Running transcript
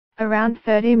Around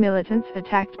 30 militants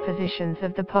attacked positions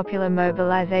of the Popular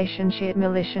Mobilization Shiite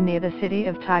militia near the city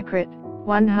of Tikrit,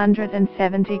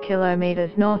 170 kilometers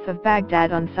north of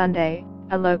Baghdad on Sunday,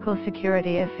 a local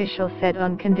security official said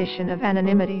on condition of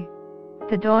anonymity.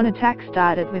 The dawn attack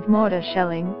started with mortar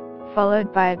shelling,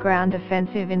 followed by a ground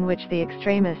offensive in which the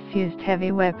extremists used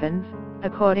heavy weapons,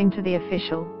 according to the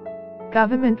official.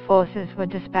 Government forces were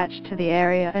dispatched to the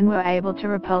area and were able to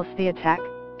repulse the attack,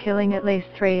 killing at least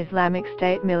 3 Islamic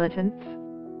State militants.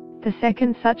 The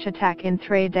second such attack in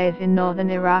 3 days in northern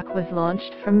Iraq was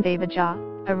launched from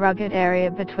Dibajah, a rugged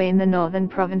area between the northern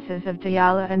provinces of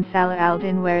Diyala and Salah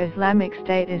al-Din where Islamic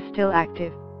State is still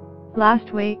active.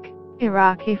 Last week,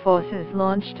 Iraqi forces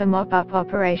launched a mop-up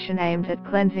operation aimed at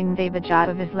cleansing Dibajah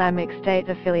of Islamic State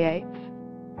affiliates.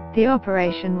 The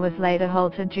operation was later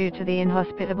halted due to the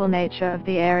inhospitable nature of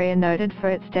the area noted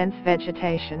for its dense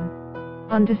vegetation.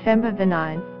 On December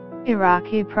 9,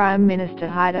 Iraqi Prime Minister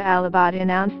Haider al-Abadi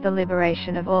announced the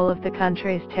liberation of all of the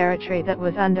country's territory that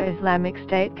was under Islamic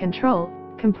State control,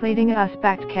 completing a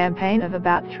US-backed campaign of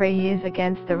about 3 years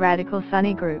against the radical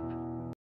Sunni group.